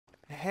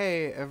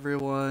Hey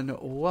everyone,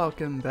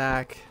 welcome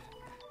back.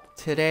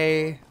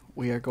 Today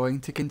we are going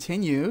to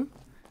continue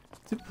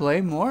to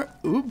play more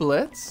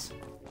Ooblets.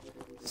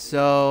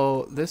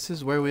 So this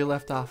is where we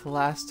left off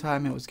last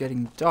time. It was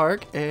getting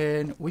dark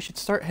and we should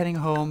start heading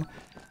home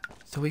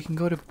so we can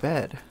go to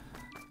bed.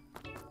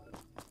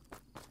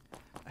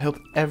 I hope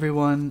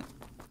everyone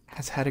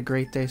has had a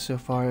great day so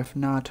far. If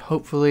not,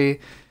 hopefully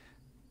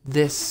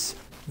this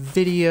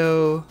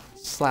video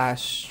 /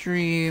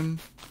 stream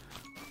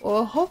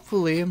will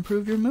hopefully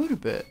improve your mood a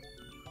bit.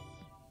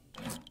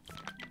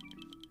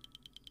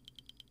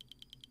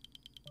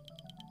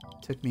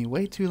 Took me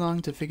way too long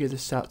to figure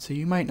this out, so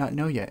you might not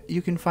know yet.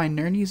 You can find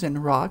nernies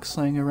and rocks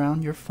laying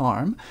around your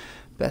farm.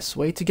 Best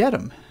way to get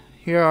them.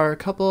 Here are a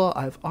couple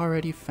I've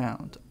already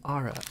found.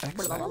 Ara,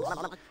 excellent.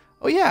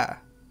 Oh yeah!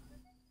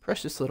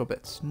 Precious little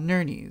bits.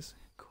 Nernies.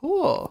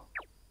 Cool.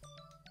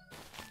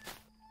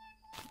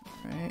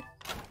 Alright.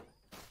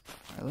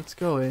 Alright, let's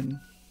go in.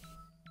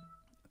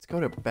 Let's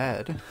go to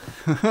bed.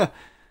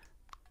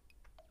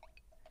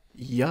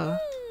 Yeah.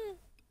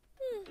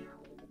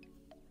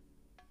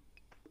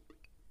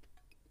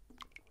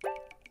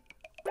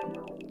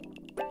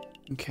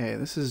 Okay,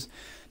 this is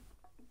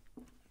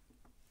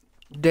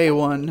day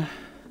 1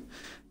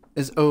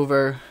 is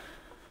over.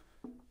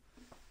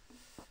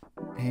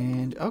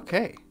 And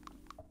okay.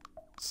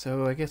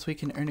 So I guess we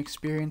can earn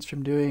experience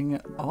from doing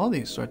all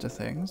these sorts of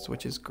things,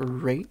 which is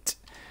great.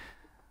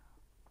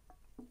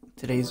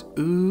 Today's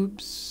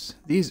oobs.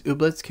 These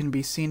ooblets can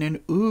be seen in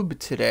oob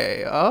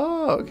today.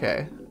 Oh,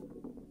 okay.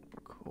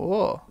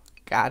 Cool.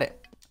 Got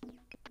it.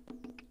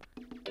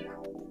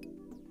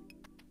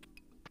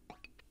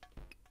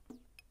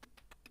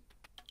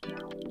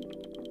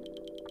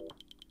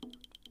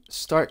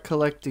 Start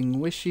collecting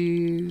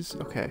wishies.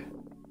 Okay.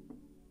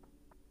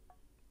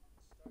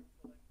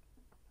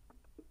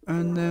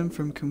 Earn them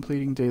from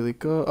completing daily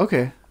goal.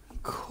 Okay.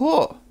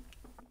 Cool.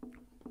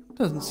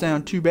 Doesn't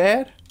sound too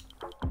bad.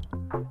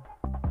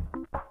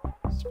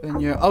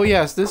 Spend your... Oh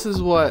yes, this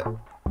is what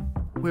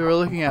we were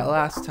looking at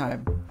last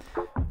time.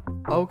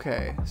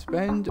 Okay.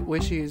 Spend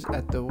wishies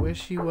at the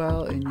wishy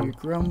well in your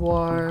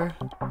grimoire.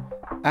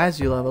 As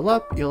you level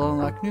up, you'll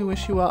unlock new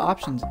wishy well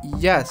options.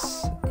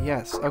 Yes.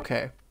 Yes.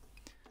 Okay.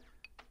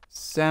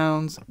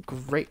 Sounds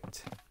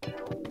great.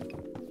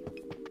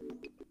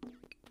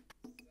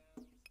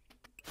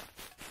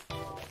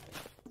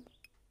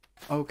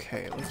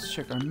 Okay, let's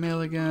check our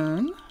mail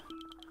again.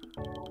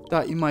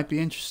 Thought you might be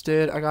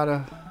interested. I got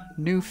a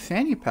new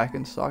fanny pack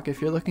in stock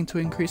if you're looking to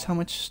increase how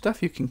much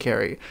stuff you can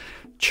carry.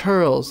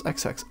 Charles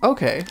XX.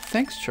 Okay,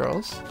 thanks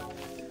Charles.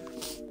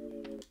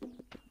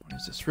 What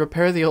is this?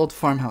 Repair the old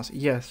farmhouse.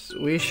 Yes,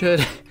 we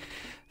should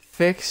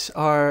fix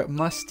our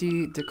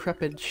musty,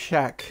 decrepit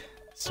shack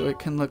so it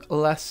can look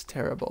less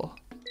terrible.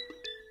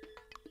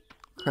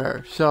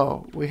 Okay,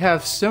 so we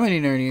have so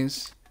many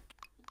nernies.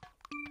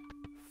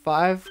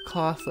 5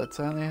 clothlets.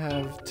 I only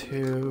have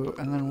 2.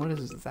 And then what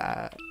is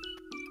that?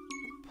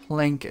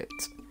 Blanket.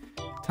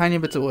 Tiny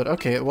bits of wood.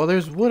 Okay, well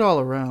there's wood all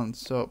around,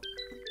 so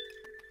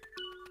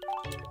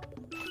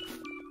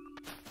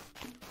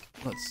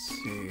let's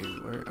see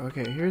where.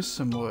 Okay, here's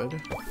some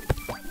wood.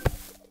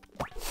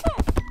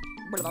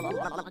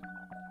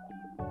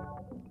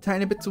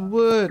 Tiny bits of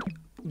wood.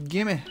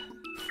 Gimme.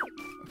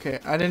 Okay,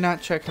 I did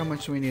not check how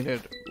much we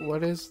needed.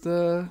 What is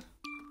the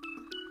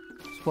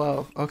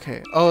 12?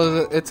 Okay.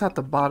 Oh, it's at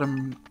the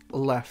bottom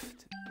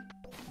left.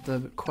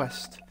 The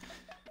quest.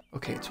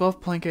 Okay,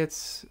 12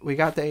 blankets. We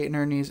got the 8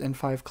 nernies and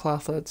 5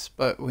 clothlets,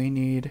 but we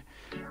need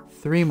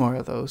 3 more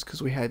of those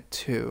because we had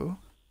 2.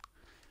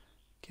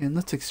 Again,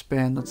 let's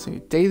expand. Let's see.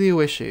 Daily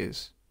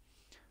wishes.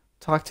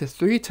 Talk to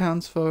 3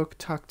 townsfolk.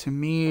 Talk to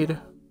Mead.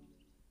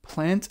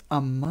 Plant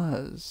a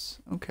muzz.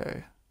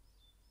 Okay.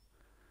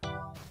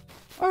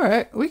 All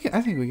right, we can. I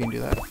think we can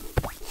do that.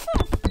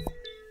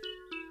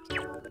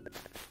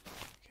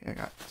 Okay, I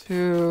got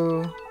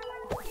 2.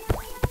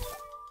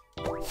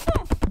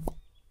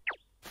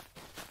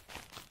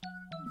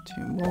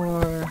 2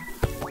 more.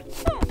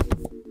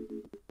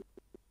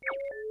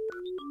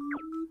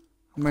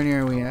 How many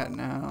are we at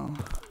now?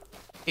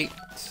 8.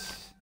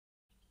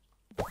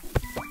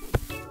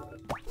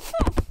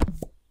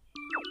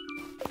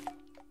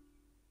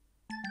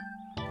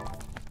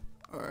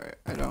 Alright,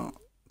 I don't...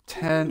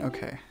 10,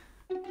 okay.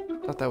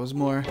 Thought that was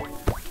more.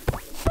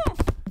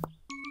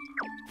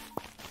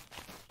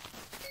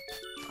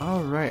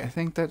 Alright, I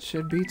think that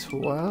should be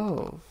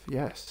 12.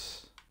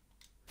 Yes.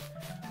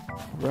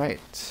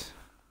 Right.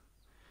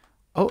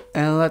 Oh,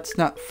 and let's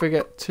not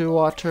forget to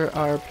water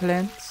our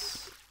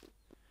plants.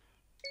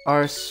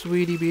 Our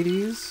sweetie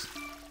beaties.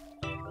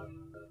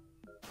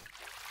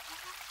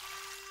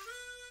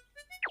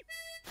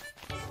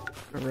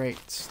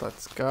 Great,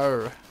 let's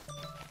go.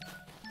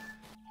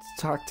 Let's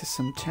talk to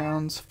some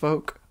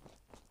townsfolk.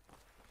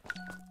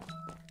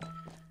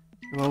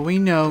 Well, we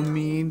know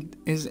Mead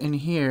is in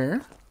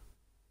here.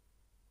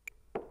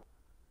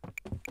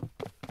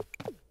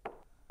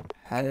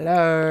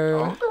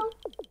 Hello.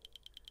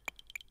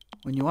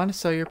 When you want to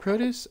sell your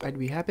produce, I'd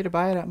be happy to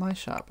buy it at my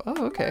shop.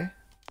 Oh, okay.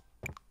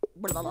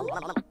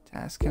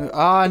 Task.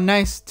 Ah,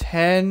 nice.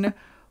 10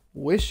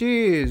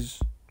 wishes.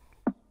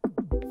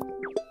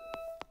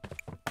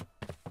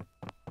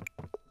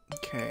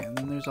 Okay, and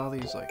then there's all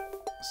these like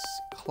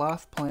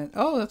cloth plant.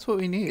 Oh, that's what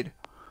we need.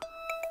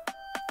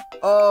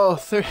 Oh,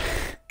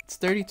 it's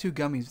 32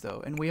 gummies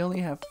though, and we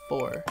only have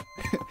 4.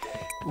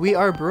 We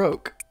are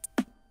broke.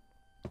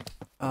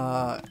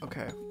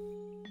 Okay.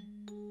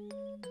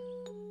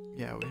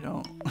 Yeah,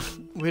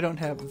 we don't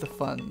have the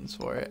funds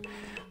for it.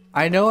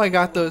 I know I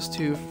got those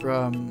 2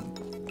 from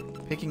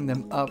picking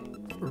them up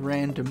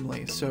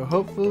randomly, so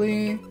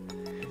hopefully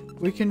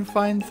we can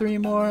find 3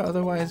 more.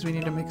 Otherwise, we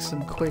need to make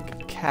some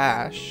quick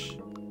cash.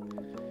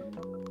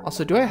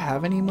 Also, do I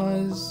have any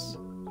muzz?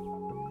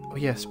 Oh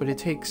yes, but it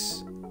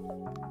takes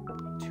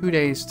 2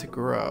 days to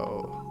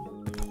grow.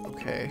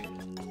 Okay.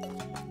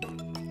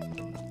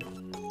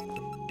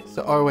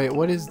 So, oh wait,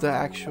 what is the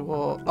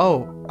actual...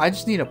 Oh, I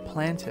just need to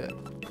plant it.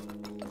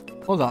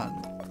 Hold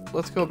on.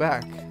 Let's go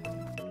back.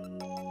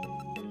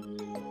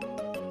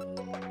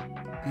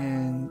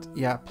 And,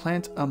 yeah,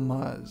 plant a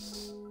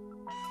muzz.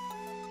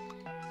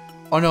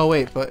 Oh no,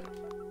 wait, but...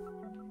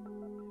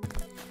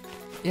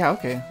 Yeah,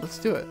 okay, let's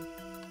do it.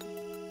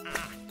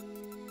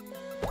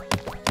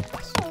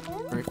 Let's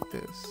break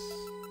this.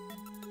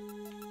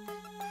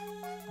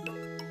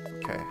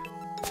 Okay.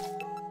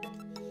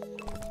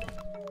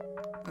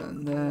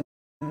 And then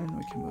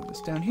we can move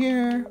this down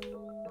here.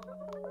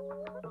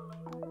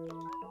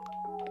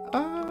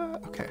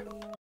 Okay.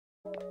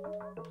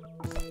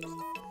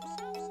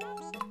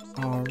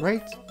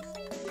 Alright.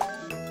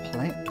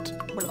 Plant.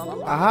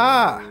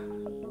 Aha!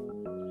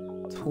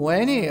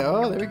 20.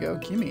 Oh, there we go.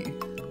 Gimme.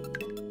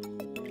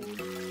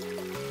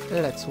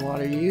 Let's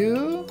water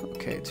you.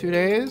 Okay, 2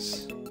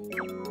 days.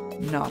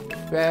 Not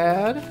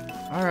bad.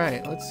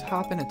 Alright, let's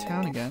hop into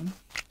town again.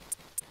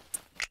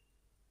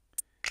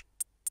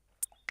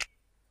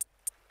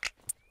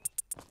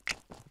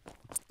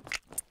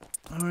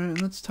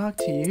 Alright, let's talk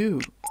to you.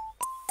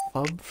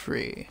 Pub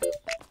free.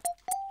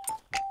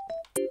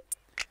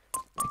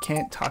 I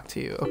can't talk to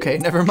you. Okay,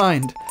 never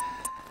mind.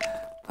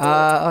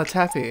 Oh,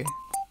 Taffy.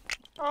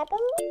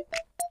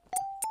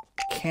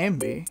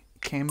 Camby?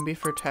 Camby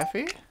for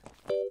Taffy?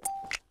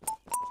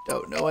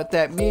 Don't know what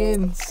that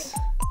means.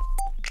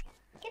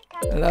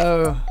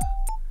 Hello.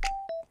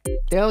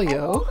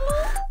 Delio?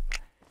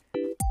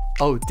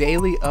 Oh,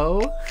 Daily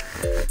O?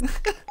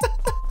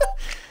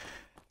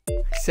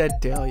 I said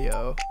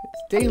Delio.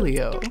 It's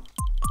Delio.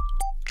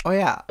 Oh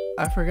yeah,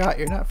 I forgot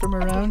you're not from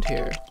around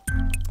here.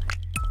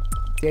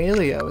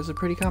 Delio is a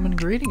pretty common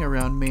greeting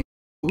around me.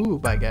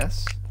 Ooh, I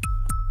guess.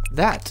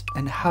 That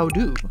and how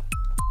do.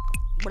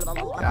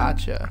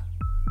 Gotcha.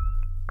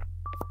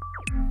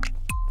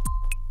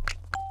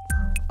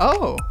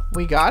 Oh,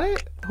 we got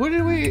it? Who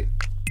did we...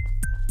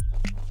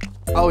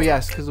 Oh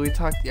yes, because we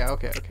talked... Yeah,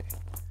 okay.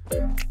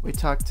 We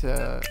talked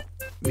to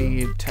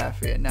me,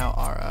 Taffy, and now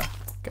Ara.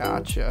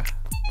 Gotcha.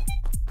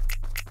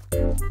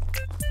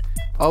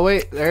 Oh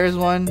wait, there's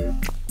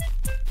one.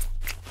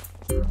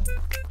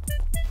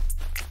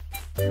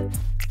 Any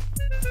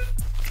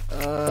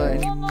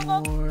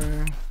more?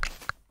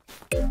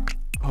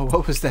 Oh,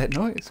 what was that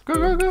noise?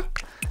 Go.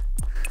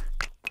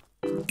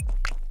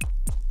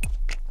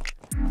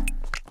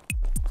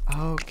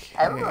 Okay.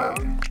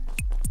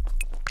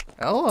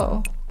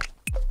 Hello.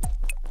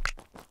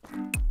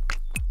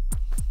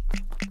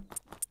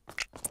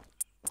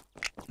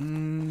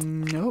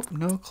 Nope,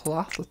 no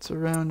clothlets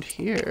around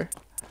here.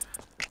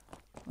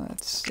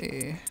 Let's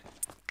see.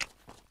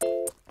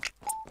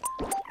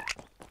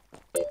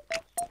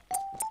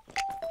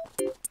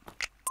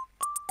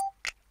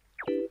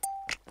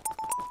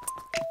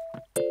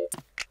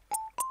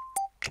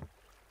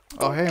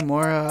 Oh hey,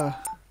 more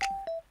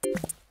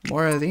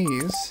of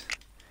these.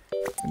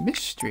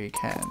 Mystery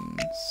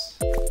cans.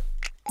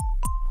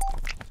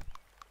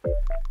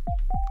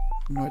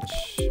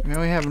 Which, we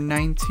only have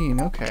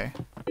 19, okay.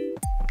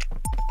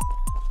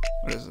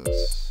 What is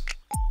this?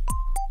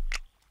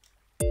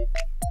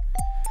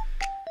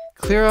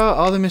 Clear out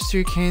all the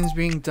mystery cans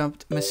being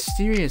dumped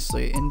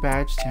mysteriously in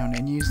Badgetown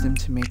and use them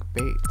to make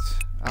bait.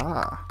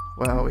 Ah,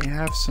 well, we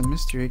have some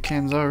mystery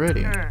cans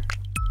already.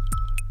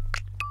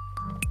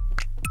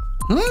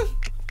 Huh?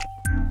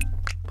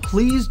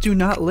 Please do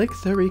not lick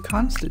the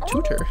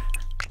reconstitutor.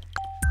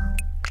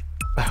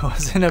 I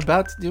wasn't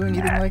about to do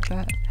anything like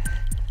that.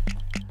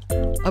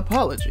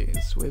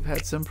 Apologies, we've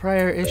had some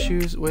prior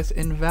issues with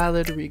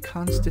invalid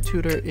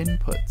reconstitutor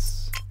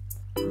inputs.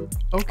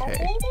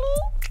 Okay.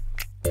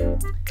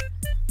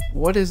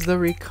 What is the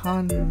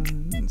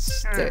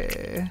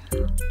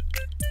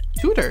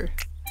reconstitutor?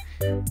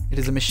 It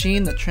is a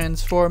machine that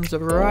transforms a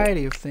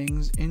variety of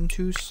things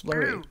into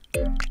slurry.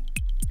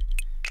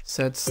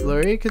 Said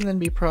slurry can then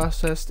be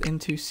processed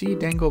into sea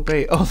dangle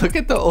bait. Oh, look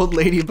at the old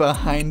lady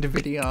behind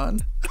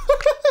Videon.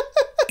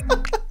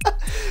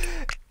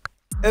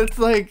 It's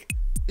like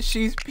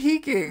she's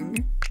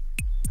peeking.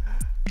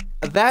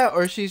 That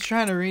or she's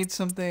trying to read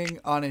something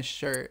on his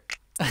shirt.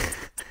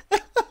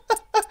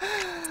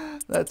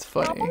 That's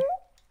funny.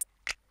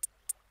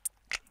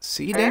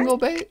 Sea dangle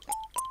bait?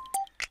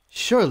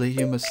 Surely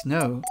you must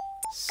know.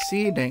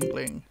 Sea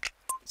dangling.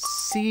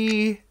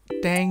 Sea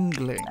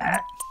dangling.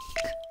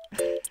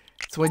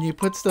 It's when you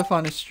put stuff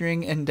on a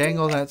string and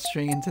dangle that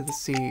string into the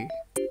sea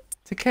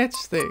to catch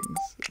things.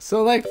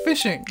 So like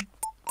fishing.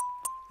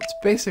 It's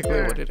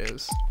basically what it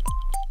is.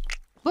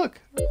 Look,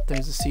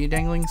 there's a sea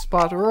dangling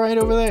spot right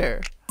over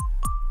there.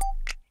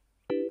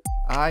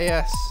 Ah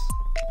yes.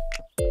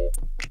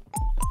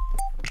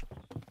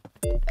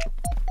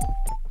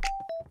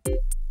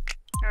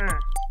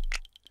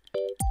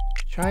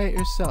 Try it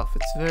yourself,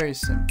 it's very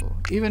simple.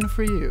 Even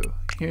for you.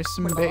 Here's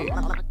some bait.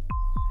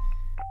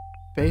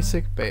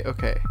 Basic bait,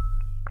 okay.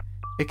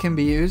 It can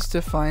be used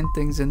to find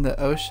things in the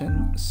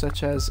ocean,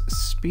 such as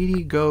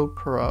Speedy Grow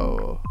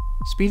Pro,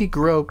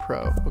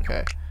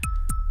 okay.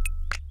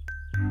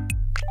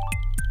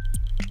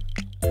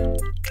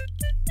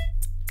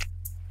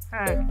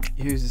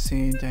 Use the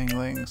sea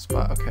dangling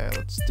spot, okay,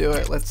 let's do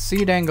it. Let's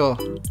sea dangle.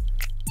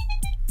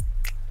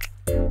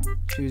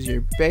 Choose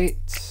your bait.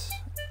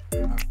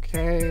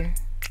 Okay.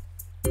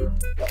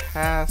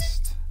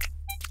 Cast.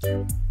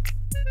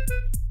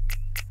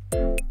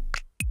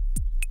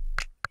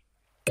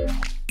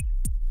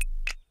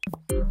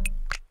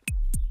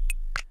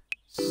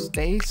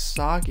 Stay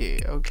soggy,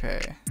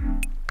 okay.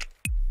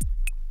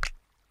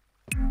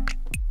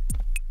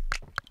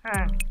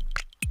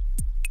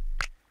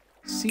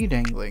 Sea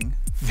dangling.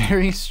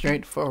 Very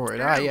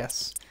straightforward. Ah,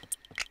 yes.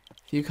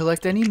 If you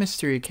collect any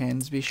mystery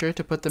cans, be sure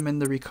to put them in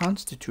the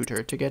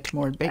reconstitutor to get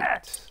more bait.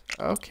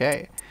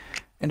 Okay.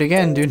 And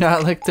again, do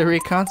not lick the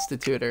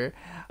reconstitutor.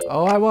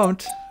 Oh, I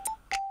won't.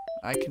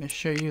 I can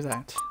assure you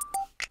that.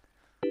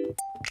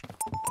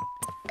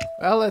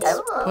 Well, let's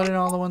put in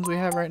all the ones we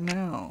have right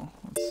now.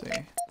 Let's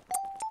see.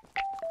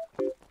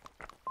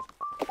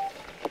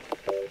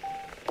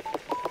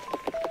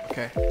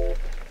 Okay.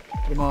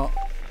 Put them all.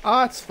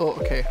 Ah, it's full.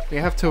 Okay. We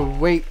have to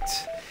wait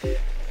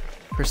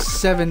for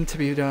 7 to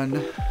be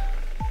done.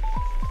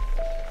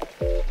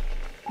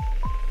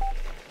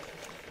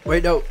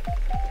 Wait, no.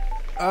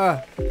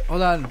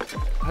 Hold on.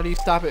 How do you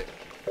stop it?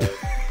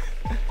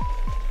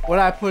 What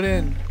I put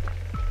in?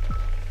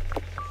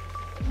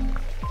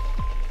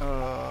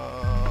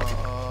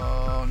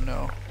 Oh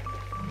no.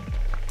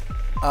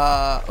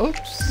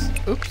 Oops.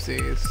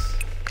 Oopsies.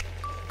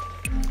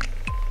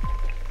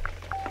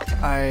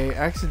 I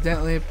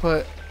accidentally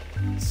put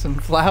some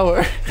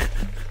flour.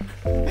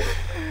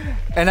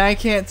 And I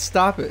can't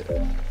stop it.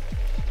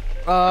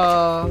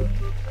 Well,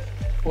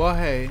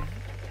 hey.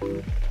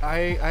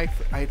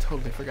 I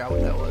totally forgot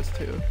what that was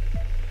too.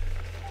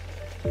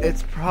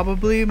 It's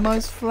probably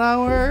muzz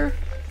flour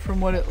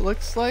from what it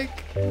looks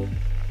like.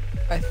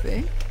 I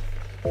think.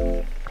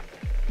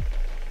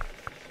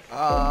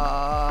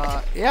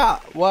 Yeah,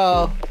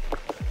 well.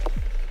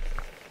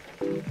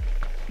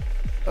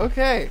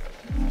 Okay.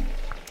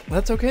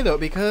 That's okay though,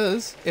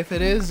 because if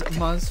it is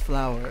muzz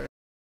flour,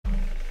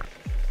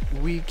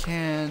 we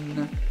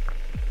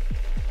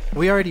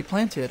already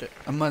planted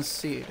a muzz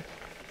seed.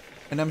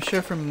 And I'm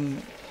sure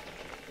from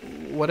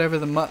whatever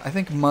the I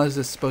think muzz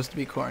is supposed to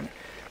be corn.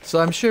 So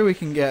I'm sure we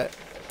can get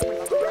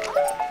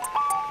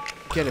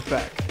it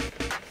back.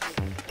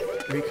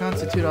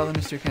 Reconstitute all the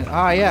mystery cans.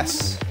 Ah,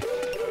 yes!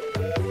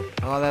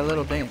 Oh, that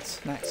little dance.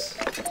 Nice.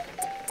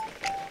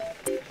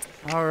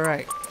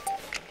 Alright.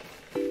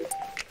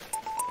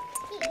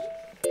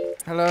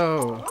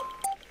 Hello.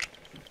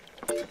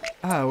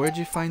 Ah, where'd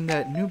you find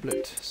that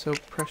Ooblet? So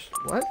precious.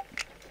 What?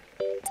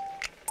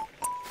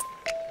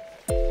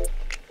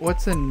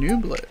 What's a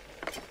Ooblet?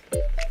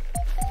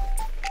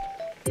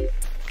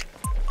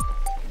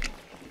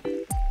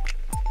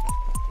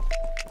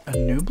 A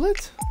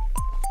Ooblet?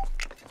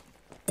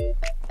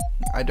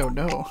 I don't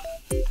know.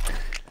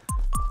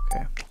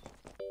 Okay.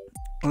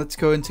 Let's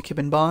go into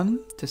Kibbenbon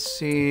to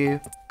see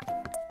how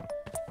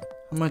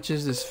much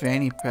is this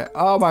fanny pack.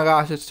 Oh my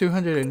gosh, it's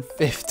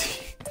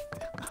 250.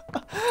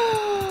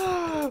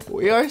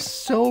 We are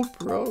so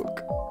broke.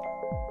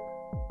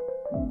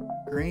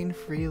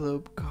 Grain-free,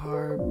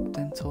 low-carb,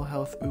 dental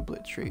health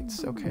Ooblet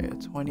treats. Okay,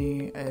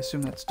 20. I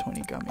assume that's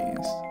 20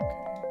 gummies.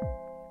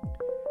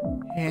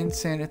 Okay. Hand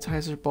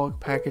sanitizer, bulk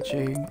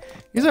packaging.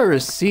 These are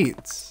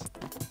receipts.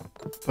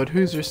 But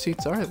whose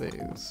receipts are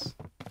these?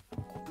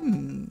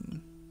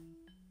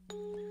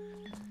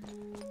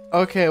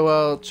 Okay,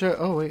 well,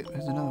 oh wait,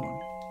 there's another one.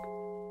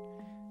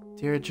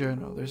 Dear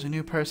Journal, there's a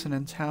new person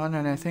in town,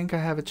 and I think I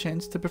have a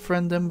chance to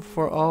befriend them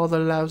before all the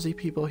lousy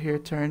people here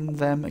turn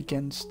them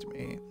against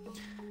me.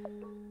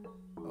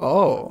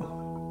 Oh,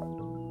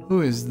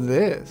 who is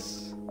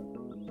this?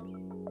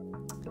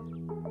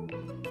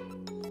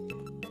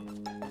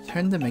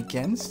 Turn them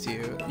against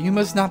you? You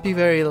must not be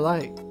very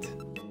liked.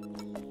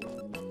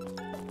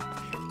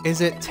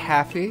 Is it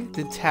Taffy?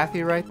 Did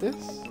Taffy write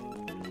this?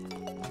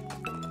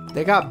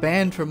 They got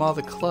banned from all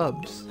the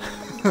clubs.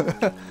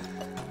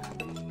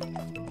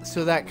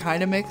 So that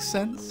kind of makes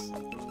sense.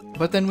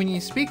 But then when you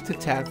speak to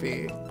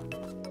Taffy,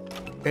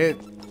 it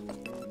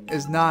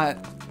is not...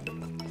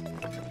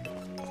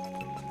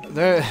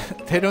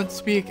 They don't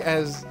speak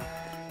as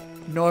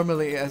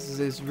normally as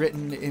is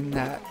written in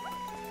that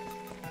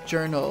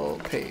journal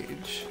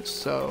page.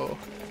 So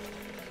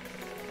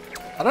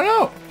I don't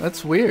know.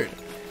 That's weird.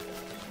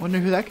 Wonder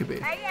who that could be.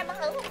 I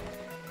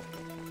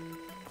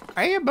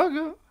am a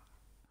bugger.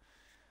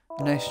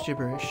 Nice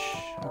gibberish.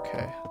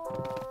 Okay.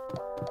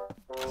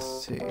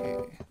 Let's see.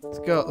 Let's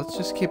go. Let's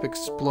just keep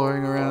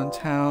exploring around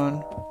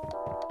town.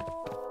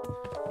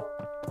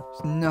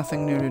 There's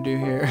nothing new to do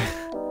here.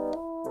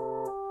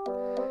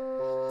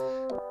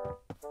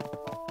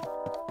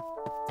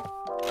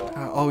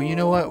 Oh, you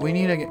know what? We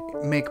need to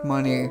make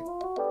money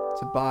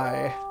to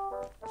buy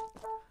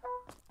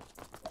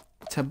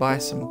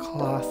some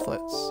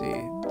clothlet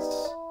seeds.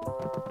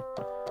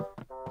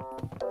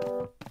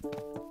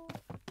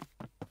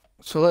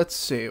 So let's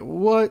see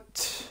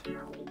what.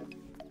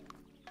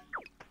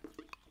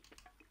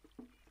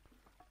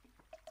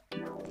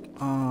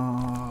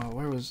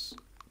 Where was?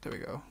 There we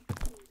go.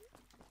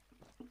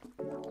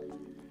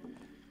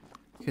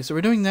 Okay, so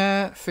we're doing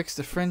that. Fix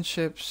the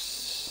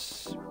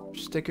friendships.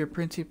 Sticker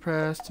printing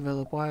press.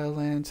 Develop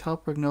wildlands.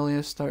 Help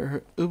Magnolia start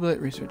her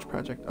Ooblet research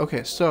project.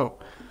 Okay, so.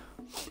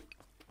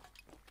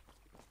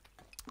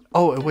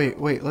 Oh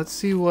wait. Let's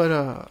see what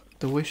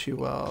the wishy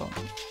well.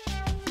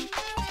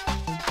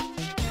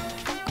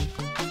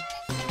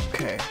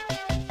 Okay.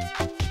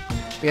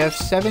 We have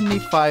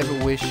 75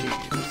 wishies.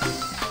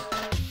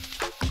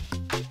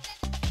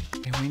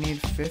 And we need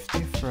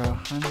 50 for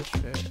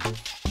 100.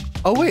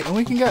 Oh wait, and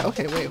we can get,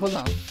 okay, wait, hold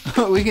on.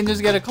 We can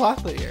just get a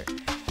clothlet here.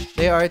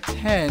 They are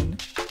 10.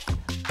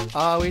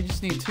 We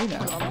just need 2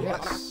 now.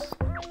 Yes.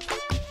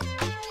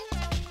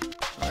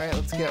 Alright,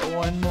 let's get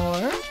one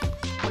more.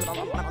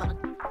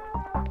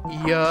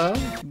 Yeah,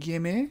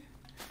 gimme.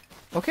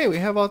 Okay, we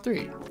have all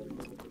 3.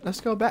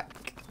 Let's go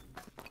back.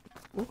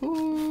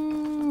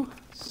 Woohoo!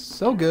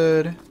 So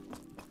good.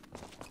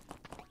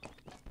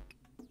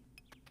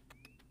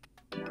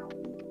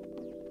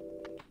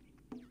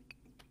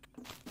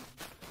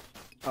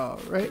 All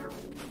right.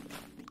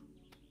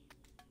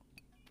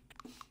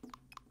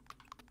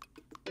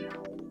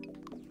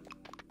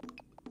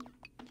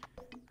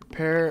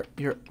 Repair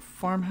your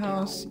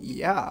farmhouse?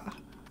 Yeah.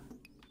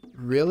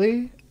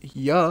 Really?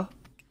 Yeah.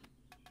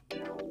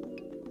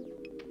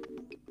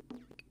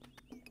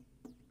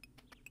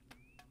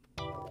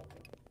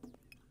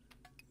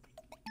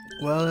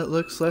 Well, it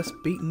looks less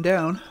beaten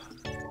down.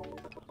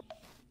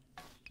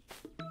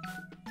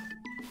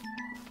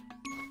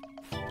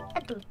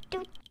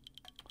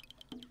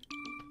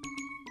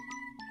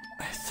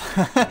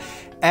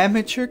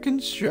 Amateur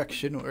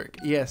construction work.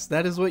 Yes,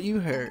 that is what you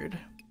heard.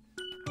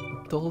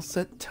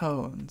 Dulcet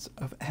tones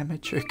of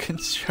amateur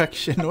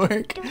construction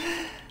work.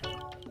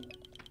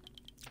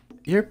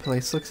 Your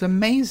place looks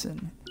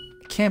amazing.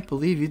 Can't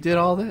believe you did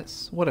all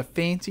this. What a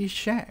fancy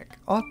shack.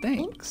 Aw,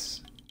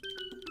 thanks.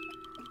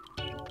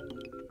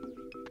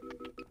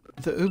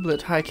 The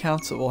Ooblet High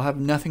Council will have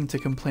nothing to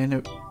complain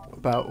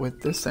about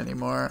with this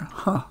anymore.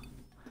 Huh.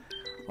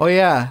 Oh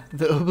yeah,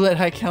 the Ooblet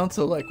High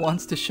Council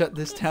wants to shut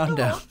this town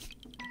down.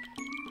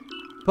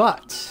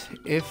 But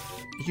if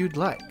you'd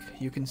like,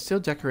 you can still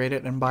decorate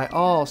it and buy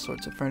all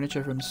sorts of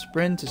furniture from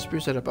Sprin to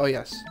spruce it up. Oh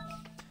yes,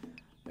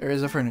 there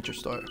is a furniture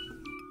store.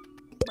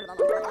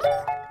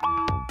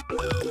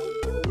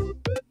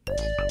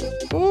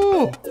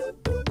 Ooh!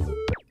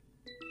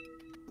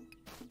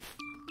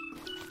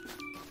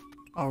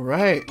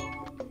 Alright.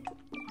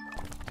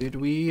 Did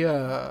we,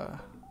 okay.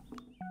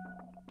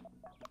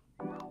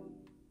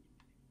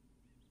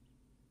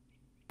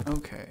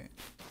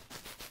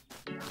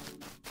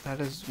 That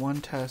is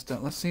one test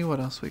done. Let's see what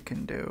else we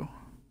can do.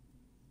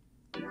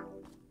 Let's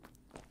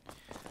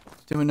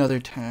do another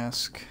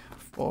task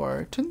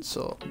for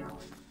tinsel. There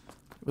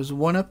was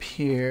one up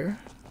here.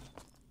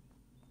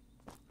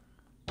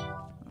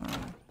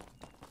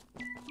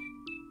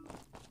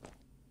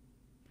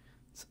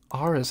 It's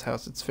Aura's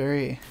house. It's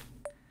very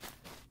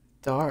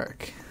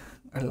dark.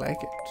 I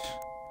like it.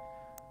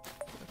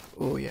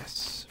 Oh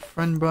yes.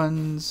 Friend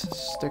buns,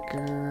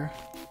 sticker,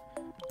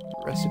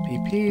 recipe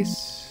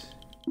piece.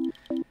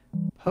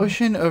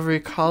 Potion of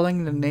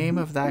recalling the name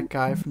of that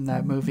guy from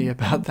that movie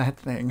about that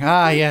thing.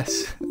 Ah,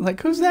 yes.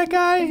 Like, who's that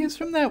guy? He's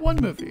from that one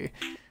movie.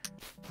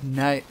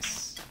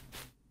 Nice.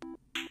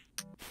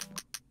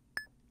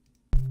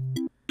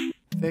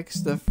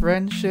 Fix the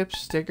friendship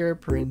sticker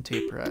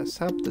printy press.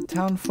 Help the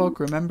town folk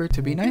remember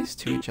to be nice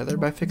to each other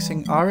by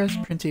fixing Aura's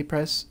printy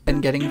press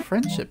and getting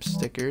friendship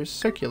stickers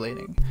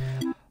circulating.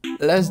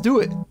 Let's do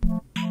it.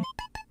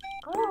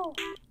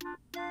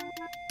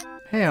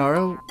 Hey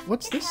Aura,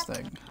 what's this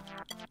thing?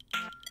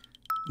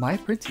 My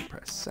printing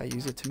press. I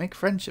use it to make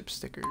friendship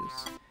stickers.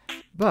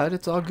 But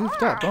it's all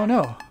goofed up. Oh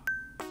no.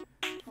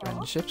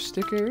 Friendship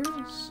stickers?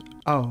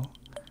 Oh.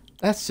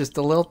 That's just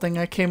a little thing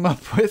I came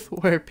up with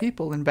where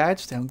people in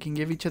Badgetown can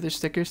give each other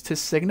stickers to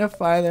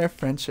signify their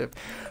friendship.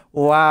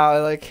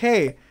 Wow. Like,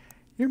 hey,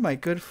 you're my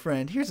good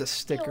friend. Here's a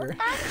sticker.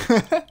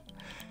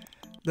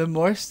 The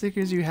more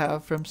stickers you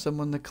have from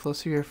someone, the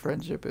closer your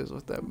friendship is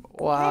with them.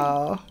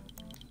 Wow.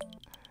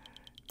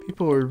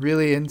 People were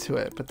really into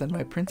it, but then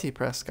my printy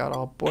press got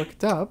all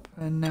borked up,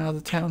 and now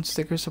the town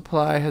sticker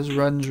supply has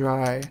run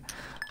dry.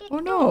 Oh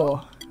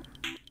no!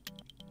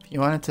 You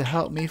wanted to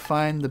help me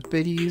find the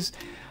biddies.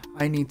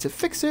 I need to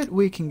fix it.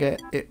 We can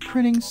get it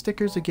printing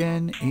stickers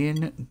again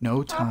in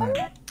no time.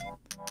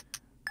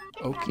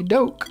 Okie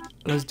doke.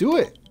 Let's do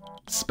it.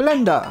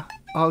 Splenda.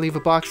 I'll leave a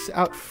box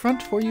out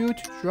front for you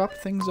to drop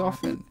things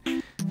off in.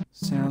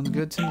 Sounds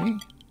good to me.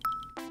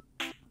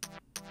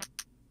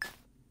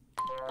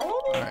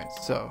 Alright,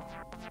 so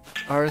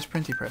ours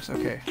printy press.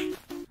 Okay.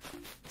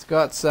 Let's go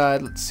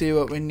outside. Let's see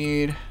what we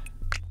need.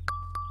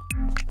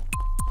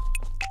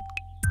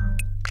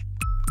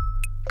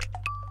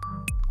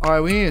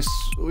 Alright,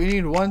 we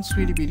need one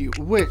Sweetie Beatie,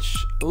 which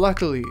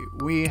luckily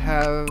we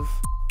have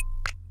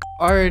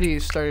already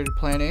started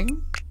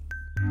planning.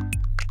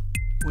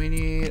 We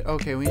need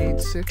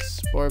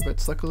 6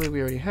 Borbits. Luckily we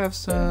already have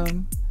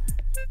some.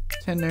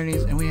 10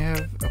 Nernies, and we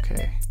have,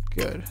 okay,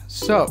 good.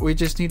 So we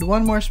just need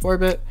one more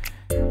Sporbit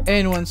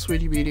and one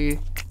Sweetie Beatie,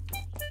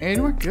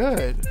 and we're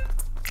good.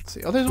 Let's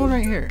see. Oh, there's one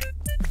right here.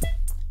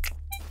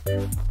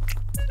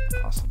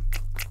 Awesome.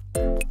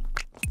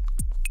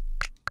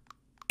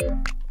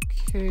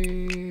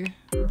 Okay.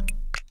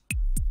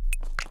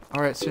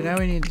 Alright, so now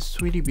we need the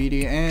Sweetie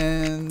Beatie,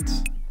 and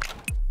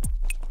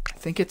I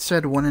think it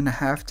said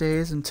 1.5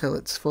 days until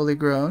it's fully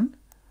grown,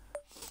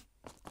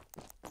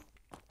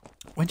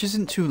 which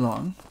isn't too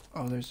long.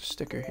 Oh, there's a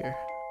sticker here.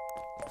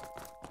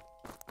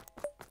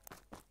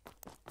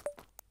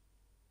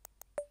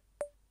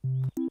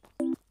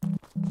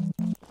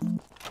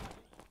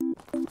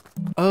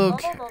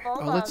 Okay,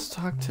 well, let's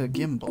talk to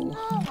Gimbal.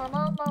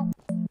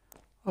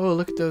 Oh,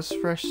 look at those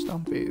fresh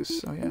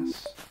stumpies. Oh,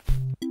 yes.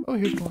 Oh,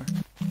 here's more.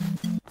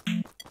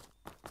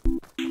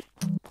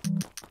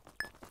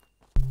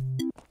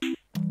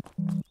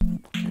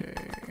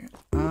 Okay.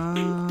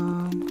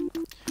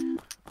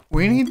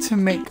 We need to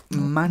make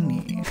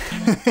money.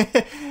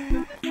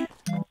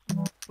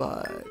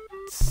 But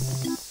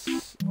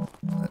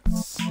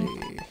let's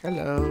see.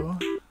 Hello.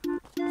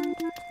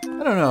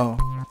 I don't know.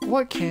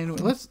 What can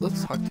we, let's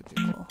talk to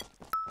people.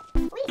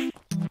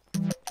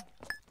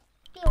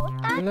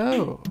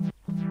 Hello.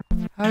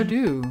 How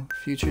do,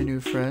 future new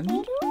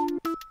friend?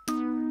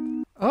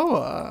 Oh,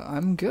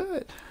 I'm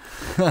good.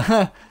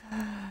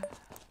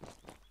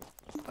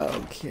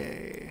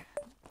 Okay.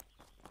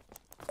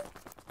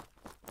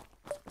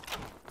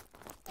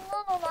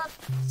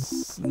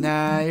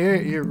 Nah,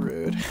 you're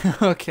rude.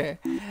 Okay.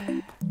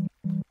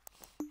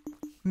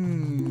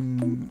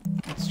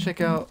 Let's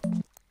check out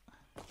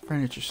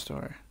furniture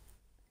store.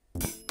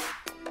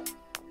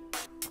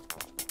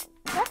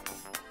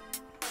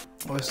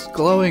 Oh, it's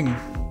glowing.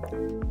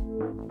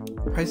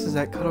 Prices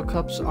at Cuddle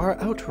Cups are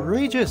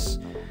outrageous.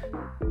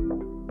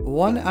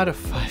 -1 out of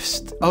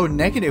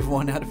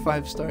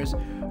 5 stars.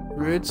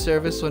 Rude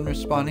service when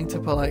responding to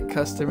polite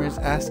customers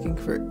asking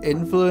for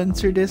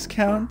influencer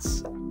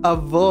discounts.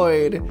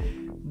 Avoid.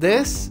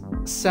 This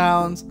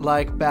sounds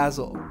like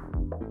Basil.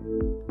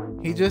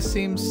 He just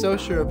seems so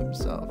sure of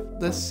himself.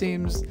 This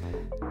seems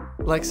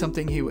like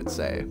something he would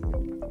say.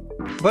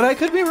 But I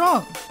could be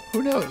wrong.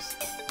 Who knows?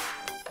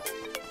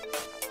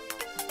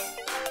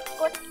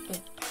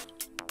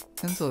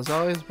 Tinsel has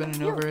always been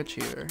an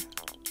overachiever.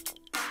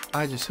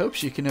 I just hope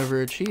she can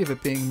overachieve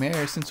at being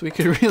mayor, since we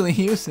could really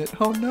use it.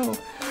 Oh no.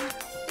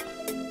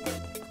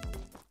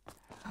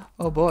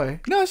 Oh boy.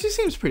 No, she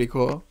seems pretty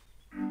cool.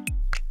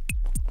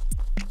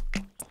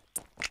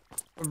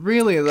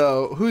 Really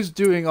though, who's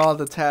doing all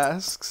the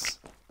tasks?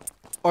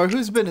 Or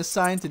who's been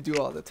assigned to do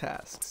all the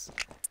tasks?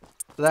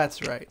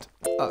 That's right,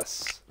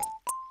 us.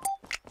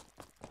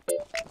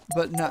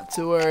 But not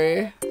to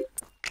worry.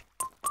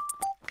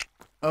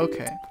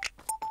 Okay.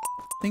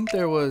 I think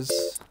there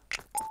was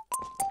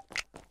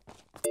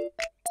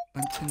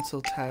a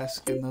tinsel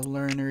task in the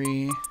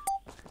learnery.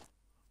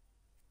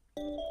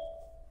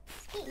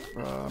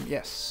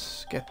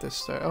 Yes, get this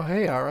started. Oh,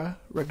 hey, Ara.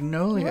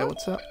 Regnolia,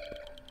 what's up?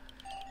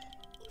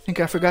 I think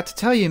I forgot to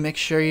tell you, make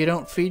sure you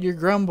don't feed your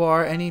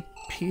Grumbar any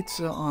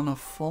pizza on a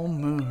full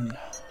moon.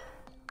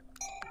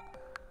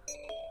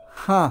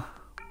 Huh.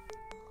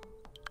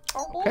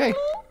 Okay.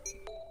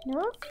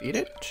 Feed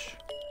it?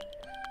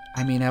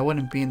 I mean, I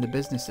wouldn't be in the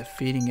business of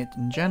feeding it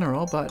in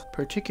general, but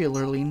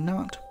particularly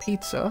not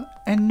pizza,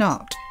 and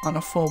not on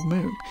a full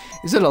moon.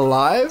 Is it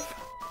alive?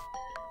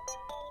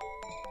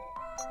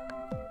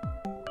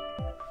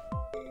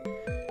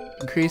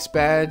 Increase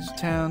Badge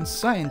Town's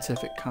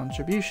scientific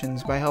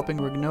contributions by helping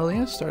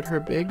Regnolia start her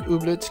big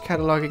Ooblets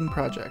cataloging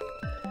project.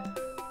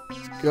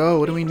 Let's go,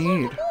 what do we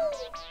need?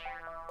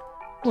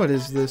 What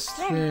is this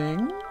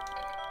thing?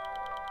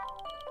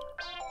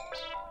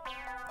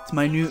 It's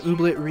my new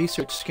Ooblet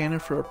research scanner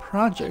for a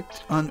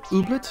project on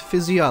Ooblet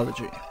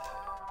physiology.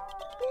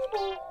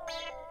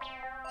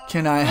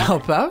 Can I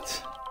help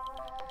out?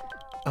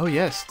 Oh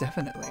yes,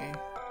 definitely.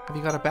 Have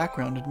you got a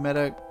background in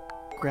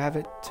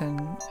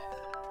metagraviton?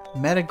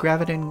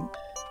 Metagraviton?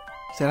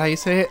 Is that how you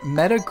say it?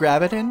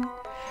 Metagraviton?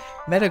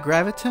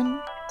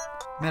 Metagraviton?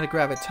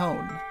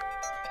 Metagravitone.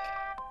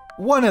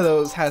 One of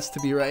those has to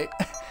be right.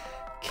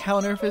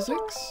 Counter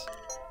physics?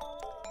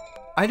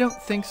 I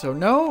don't think so.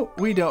 No,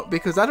 we don't,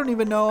 because I don't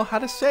even know how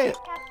to say it.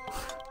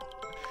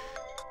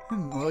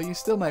 Well, you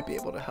still might be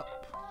able to help.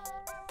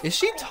 Is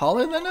she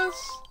taller than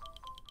us?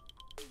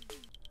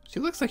 She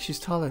looks like she's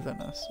taller than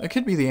us. It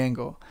could be the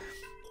angle.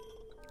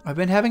 I've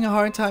been having a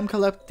hard time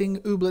collecting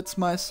ooblets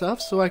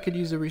myself, so I could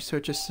use a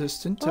research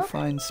assistant to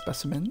find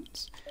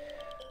specimens.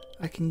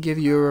 I can give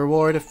you a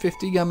reward of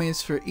 50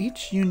 gummies for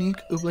each unique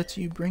ooblet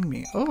you bring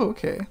me. Oh,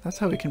 okay. That's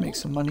how we can make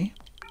some money.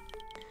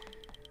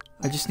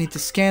 I just need to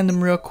scan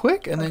them real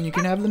quick, and then you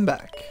can have them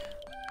back.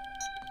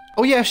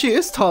 Oh yeah, she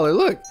is taller,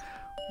 look!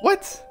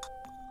 What?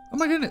 Oh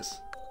my goodness.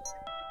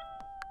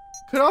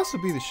 Could also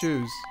be the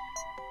shoes.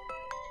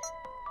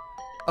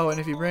 Oh, and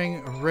if you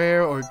bring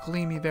rare or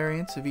gleamy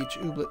variants of each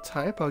ooblet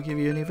type, I'll give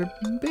you an even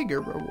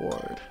bigger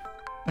reward.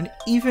 An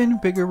even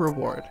bigger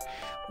reward.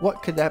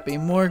 What could that be?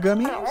 More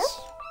gummies?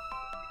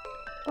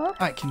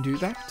 I can do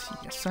that.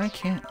 Yes, I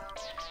can.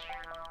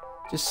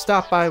 Just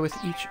stop by with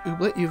each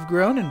ooblet you've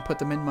grown and put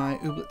them in my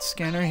ooblet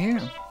scanner here.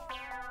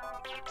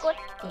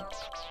 You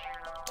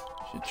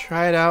should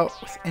try it out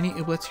with any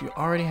ooblets you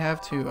already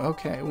have too.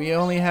 Okay, we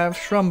only have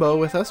Shrumbo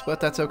with us,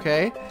 but that's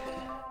okay.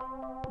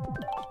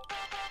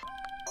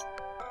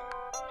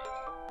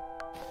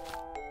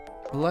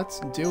 Let's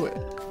do it.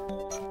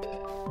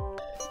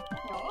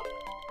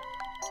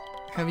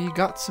 Have you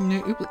got some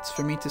new ooblets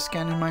for me to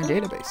scan in my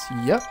database?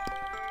 Yep.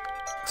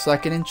 Looks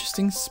like an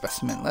interesting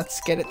specimen.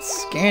 Let's get it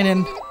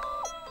scanning.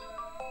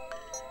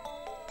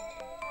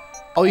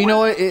 Oh, you know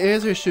what? It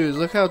is her shoes.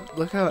 Look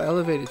how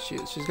elevated she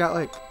is. She's got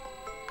like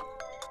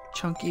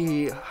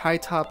chunky high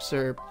tops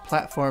or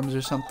platforms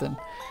or something.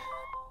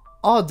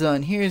 All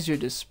done. Here's your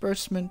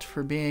disbursement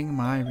for being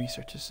my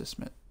research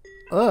assistant.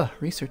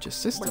 Research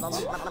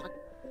assistant.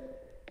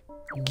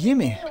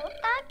 Gimme.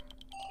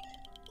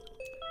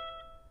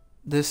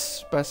 This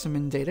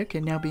specimen data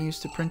can now be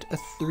used to print a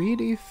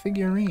 3D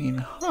figurine.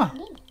 Huh.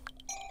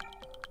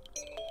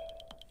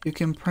 You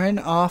can print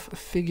off a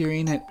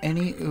figurine at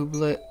any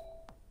ooblet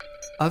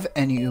of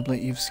any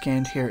ooblet you've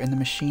scanned here in the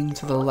machine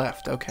to the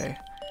left. Okay.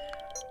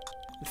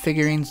 The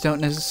figurines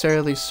don't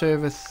necessarily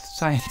serve a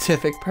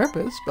scientific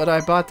purpose, but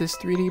I bought this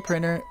 3D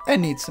printer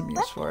and need some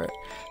use for it.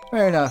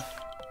 Fair enough.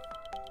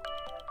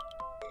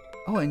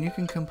 Oh, and you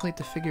can complete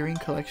the figurine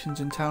collections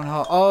in Town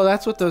Hall. Oh,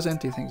 that's what those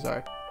empty things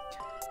are.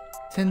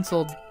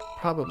 Tinsel'd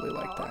probably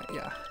like that,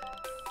 yeah.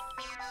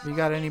 You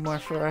got any more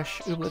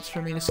fresh ooblets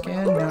for me to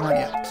scan? No, not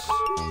yet.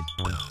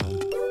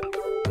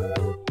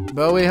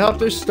 But we helped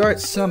her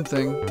start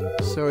something,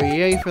 so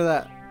yay for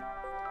that.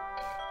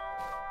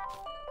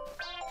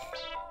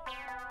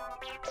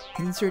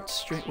 Insert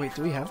straight. Wait,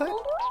 do we have that?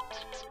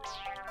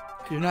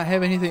 Do not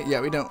have anything.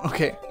 Yeah, we don't.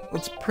 Okay,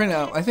 let's print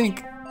out. I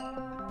think.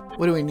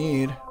 What do we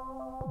need?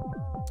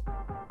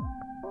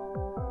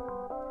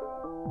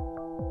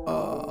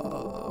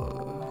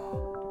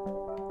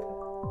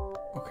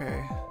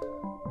 Okay.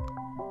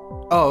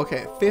 Oh,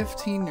 okay.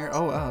 15 or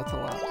oh wow, that's a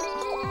lot.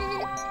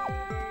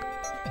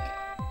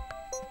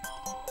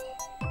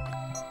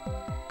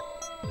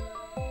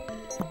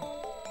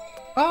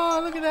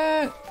 Oh, look at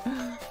that!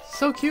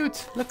 So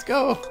cute. Let's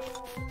go.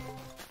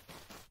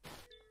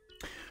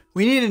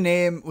 We need a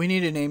name. We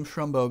need to name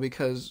Shrumbo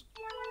because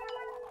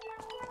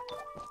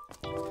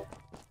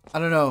I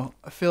don't know.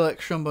 I feel like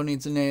Shrumbo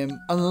needs a name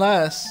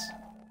unless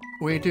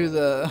we do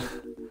the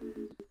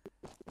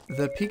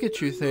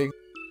Pikachu thing.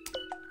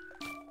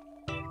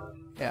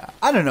 Yeah,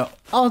 I don't know.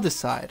 I'll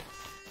decide.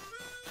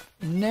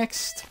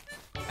 Next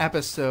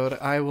episode,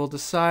 I will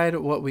decide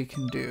what we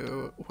can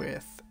do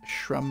with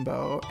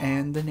Shrumbo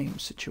and the name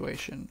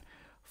situation.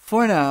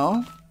 For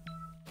now,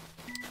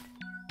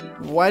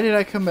 why did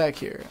I come back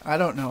here? I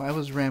don't know. I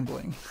was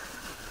rambling.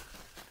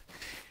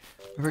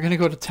 We're gonna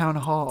go to Town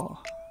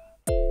Hall.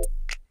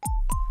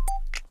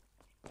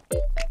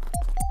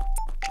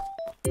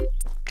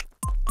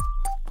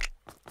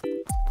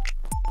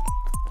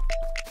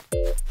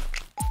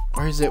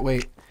 Or is it,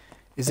 wait,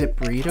 is it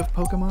breed of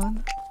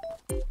Pokemon?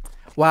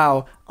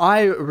 Wow,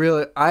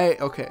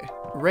 okay,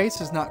 race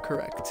is not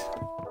correct.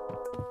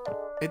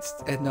 It's,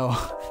 no,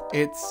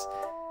 it's,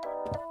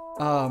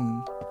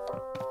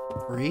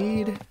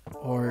 breed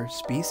or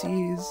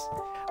species.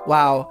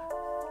 Wow,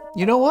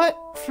 you know what?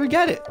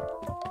 Forget it.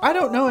 I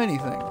don't know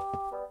anything.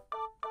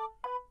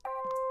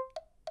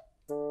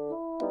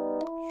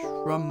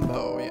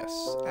 Shrumbo,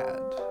 yes,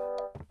 add.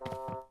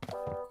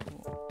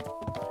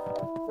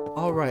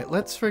 Alright,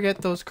 let's forget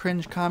those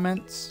cringe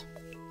comments.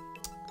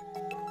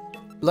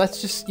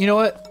 Let's just, you know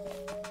what?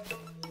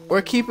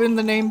 We're keeping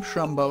the name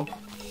Shrumbo.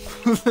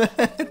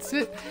 That's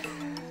it.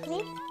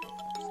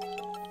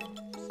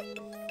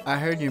 I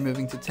heard you're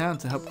moving to town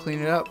to help clean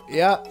it up.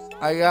 Yeah,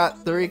 I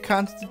got the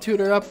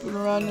reconstitutor up and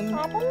running.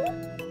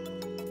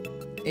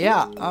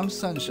 Yeah, I'm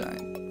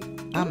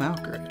Sunshine. I'm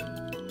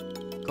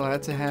Algrid.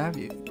 Glad to have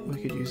you.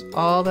 We could use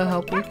all the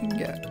help we can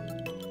get.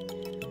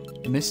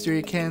 The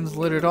mystery cans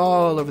littered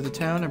all over the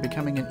town are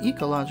becoming an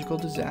ecological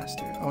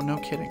disaster. Oh, no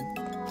kidding.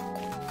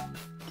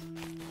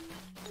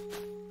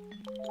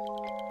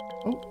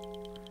 Oh.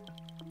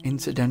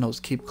 Incidentals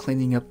keep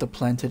cleaning up the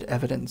planted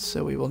evidence,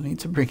 so we will need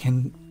to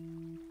bring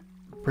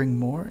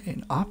more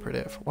in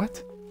operative.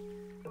 What?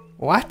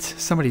 What?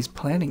 Somebody's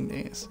planning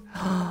these.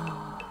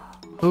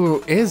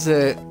 Who is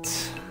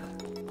it?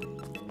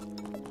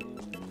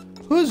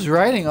 Who's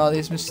writing all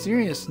these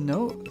mysterious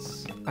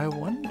notes? I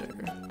wonder.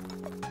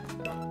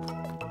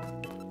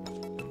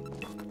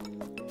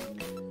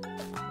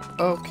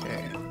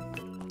 Okay.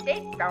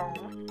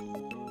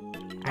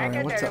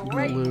 Alright, what's up,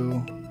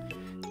 Lulu?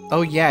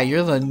 Oh yeah,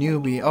 you're the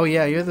newbie. Oh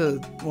yeah, you're the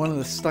one of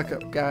the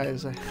stuck-up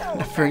guys. I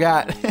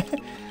forgot.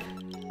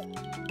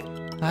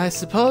 I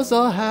suppose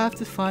I'll have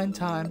to find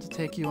time to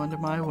take you under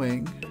my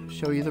wing.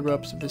 Show you the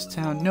ropes of this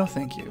town. No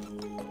thank you.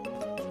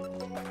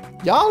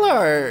 Y'all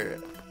are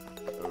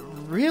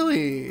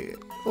really...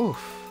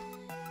 oof.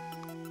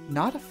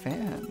 Not a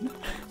fan.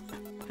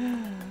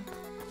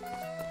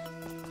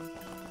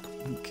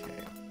 Okay.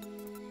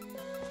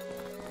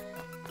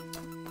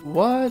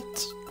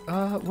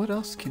 What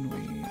else can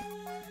we...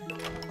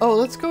 oh,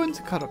 let's go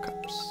into Cuddle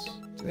Cups.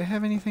 Do they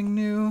have anything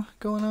new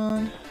going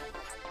on?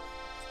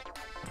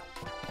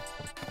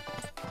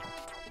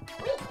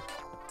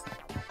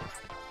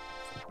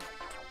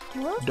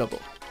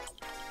 Double.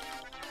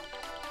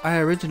 I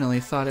originally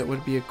thought it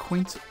would be a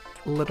quaint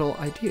little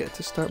idea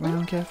to start my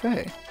own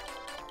cafe.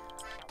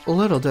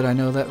 Little did I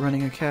know that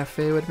running a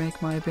cafe would make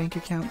my bank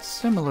account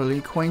similarly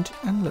quaint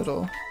and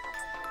little.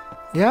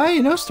 Yeah,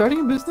 you know,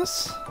 starting a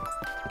business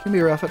can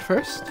be rough at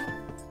first.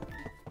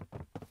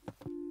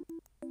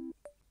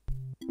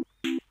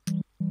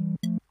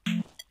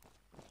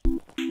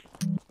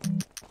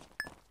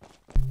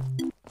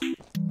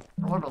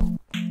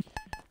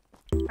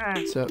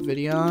 What's up,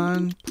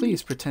 Vidion?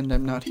 Please pretend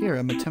I'm not here.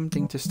 I'm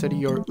attempting to study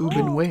your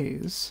Ooblin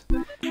ways.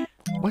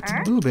 What's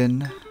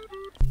Ooblin?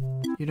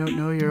 You don't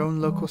know your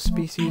own local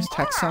species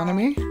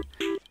taxonomy?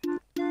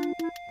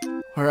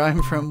 Where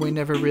I'm from, we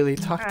never really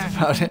talked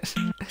about it.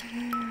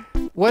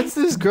 What's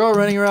this girl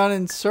running around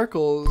in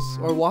circles?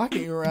 Or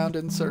walking around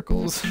in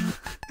circles?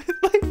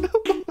 Like,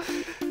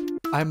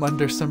 I'm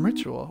under some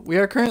ritual. We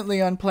are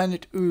currently on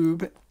planet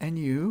Oob, and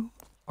you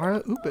are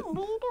a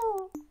Ooblin.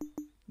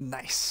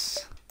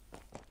 Nice.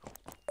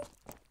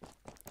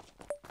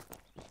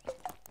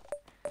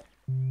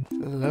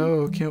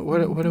 Hello,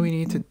 what do we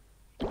need to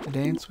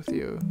dance with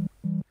you?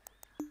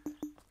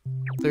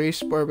 3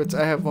 Sporbits,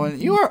 I have 1.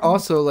 You are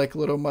also like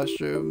little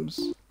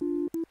mushrooms.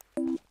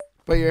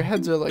 But your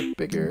heads are like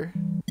bigger.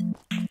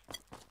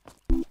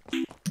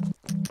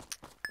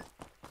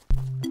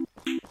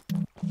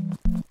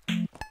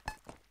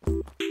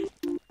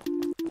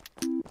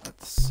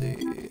 Let's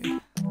see.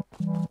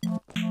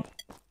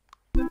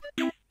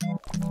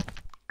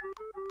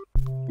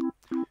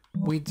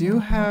 We do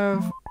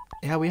have...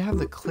 yeah, we have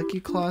the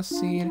Clicky Claw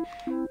seed,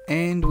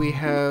 and we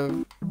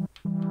have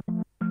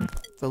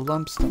the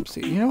Lump Stump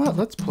seed. You know what?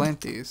 Let's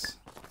plant these.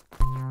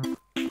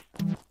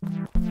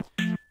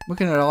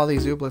 Looking at all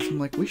these Ooblets, I'm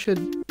like, we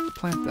should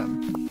plant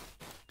them.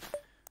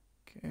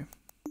 Okay.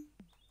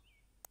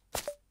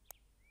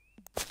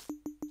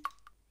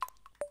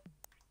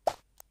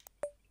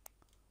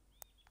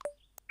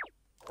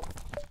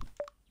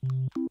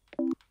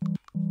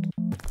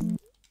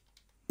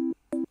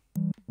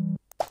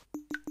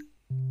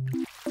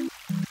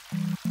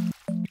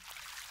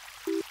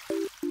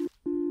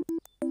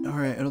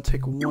 Alright, it'll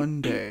take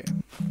 1 day.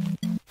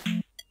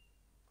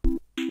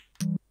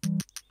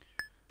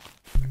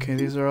 Okay,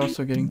 these are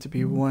also getting to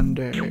be 1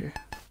 day.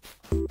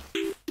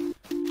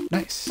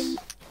 Nice.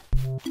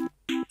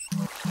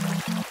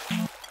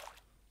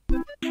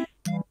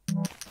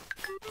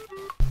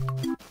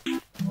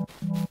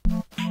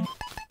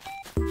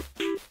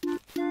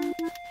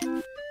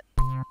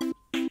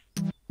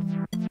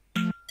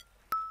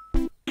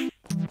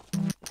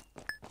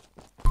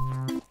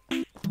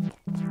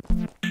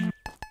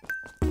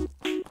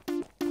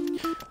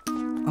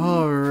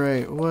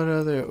 Alright, what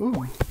other...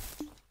 ooh.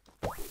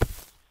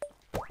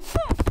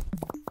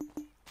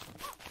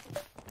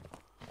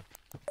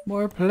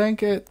 More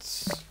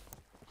blankets.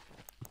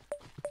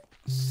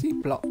 Sea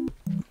plop.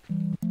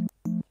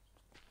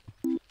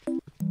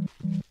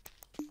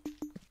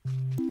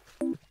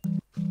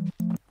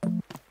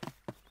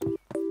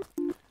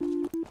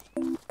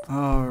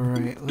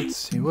 Alright, let's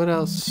see. What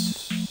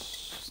else?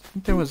 I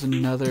think there was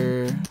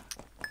another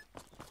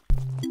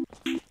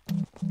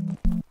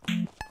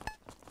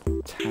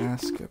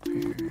task up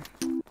here.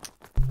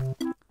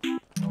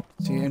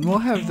 See, and we'll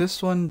have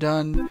this one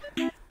done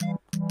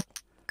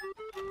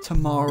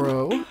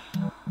tomorrow.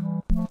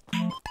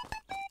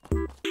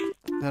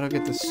 That'll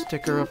get the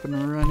sticker up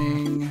and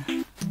running.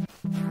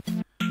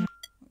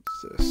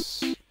 What's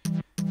this?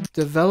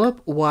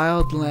 Develop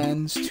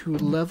wildlands to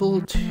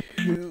level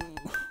 2.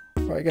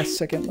 Or I guess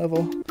 2nd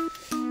level.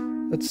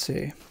 Let's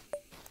see.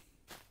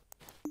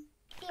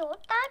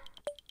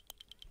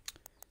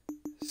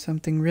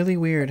 Something really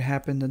weird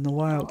happened in the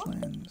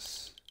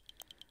wildlands.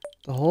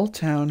 The whole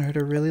town heard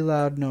a really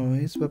loud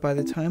noise, but by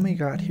the time we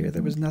got here,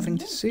 there was nothing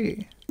to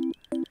see.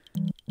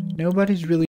 Nobody's really